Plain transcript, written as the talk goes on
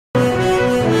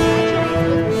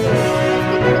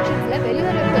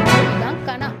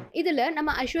இதில்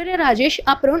நம்ம ஐஸ்வர்யா ராஜேஷ்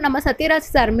அப்புறம் நம்ம சத்யராஜ்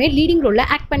சாருமே லீடிங் ரோலில்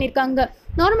ஆக்ட் பண்ணியிருக்காங்க.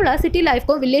 நார்மலாக சிட்டி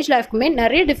லைஃப்க்கும் வில்லேஜ் லைஃப்க்குமே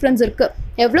நிறைய டிஃப்ரென்ஸ் இருக்குது.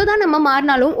 எவ்வளோதான் நம்ம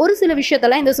மாறினாலும் ஒரு சில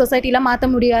விஷயத்தெல்லாம் இந்த சொசைட்டியில் மாற்ற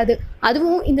முடியாது.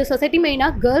 அதுவும் இந்த சொசைட்டி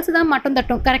மெயினாக கேர்ள்ஸ் தான் மட்டும்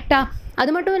தட்டும், கரெக்டாக?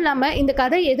 அது மட்டும் இல்லாமல் இந்த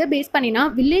கதை எதை பேஸ் பண்ணினா,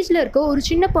 வில்லேஜில் இருக்க ஒரு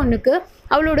சின்ன பொண்ணுக்கு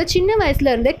அவளோட சின்ன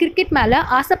வயசுலேருந்தே கிரிக்கெட் மேலே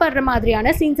ஆசைப்படுற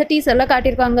மாதிரியான சீன்ஸை டீசரில்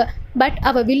காட்டியிருக்காங்க. பட்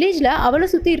அவள் வில்லேஜில் அவளை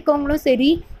சுற்றி இருக்கவங்களும்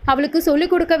சரி, அவளுக்கு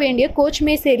சொல்லிக் கொடுக்க வேண்டிய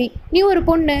கோச்சுமே சரி, நீ ஒரு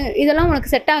பொண்ணு, இதெல்லாம்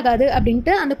உனக்கு செட் ஆகாது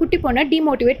அப்படின்ட்டு அந்த குட்டி பொண்ணை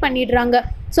டிமோட்டிவேட் பண்ணிடுறாங்க.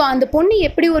 ஸோ அந்த பொண்ணு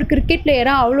எப்படி ஒரு கிரிக்கெட்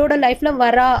பிளேயராக அவளோட லைஃப்பில்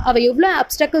வரா, அவள் எவ்வளோ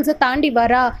அப்டக்கிள்ஸை தாண்டி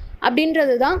வரா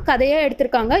அப்படின்றது தான் கதையாக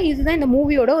எடுத்திருக்காங்க. இதுதான் இந்த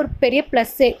மூவியோட ஒரு பெரிய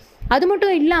ப்ளஸ்ஸே. அது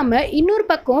மட்டும் இல்லாமல் இன்னொரு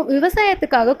பக்கம்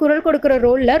விவசாயத்துக்காக குரல் கொடுக்குற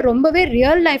ரோலில் ரொம்பவே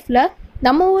ரியல் லைஃப்பில்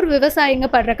நம்ம ஊர் விவசாயிங்க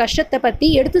படுற கஷ்டத்தை பற்றி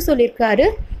எடுத்து சொல்லியிருக்காரு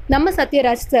நம்ம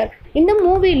சத்யராஜ் சார். இந்த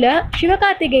மூவியில்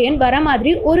சிவகார்த்திகேயன் வர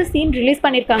மாதிரி ஒரு சீன் ரிலீஸ்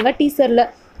பண்ணியிருக்காங்க டீசரில்.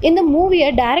 இந்த மூவியை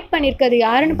டைரக்ட் பண்ணியிருக்கிறது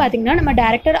யாருன்னு பார்த்தீங்கன்னா நம்ம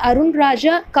டைரக்டர்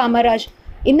அருண்ராஜா காமராஜ்.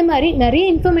 இந்த மாதிரி நிறைய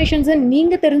இன்ஃபர்மேஷன்ஸை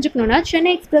நீங்கள் தெரிஞ்சுக்கணுன்னா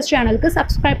சென்னை எக்ஸ்பிரஸ் சேனலுக்கு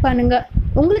சப்ஸ்கிரைப் பண்ணுங்கள்.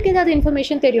 உங்களுக்கு ஏதாவது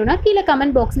இன்ஃபர்மேஷன் தெரியும்னா கீழே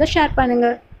கமெண்ட் பாக்ஸில் ஷேர்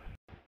பண்ணுங்கள்.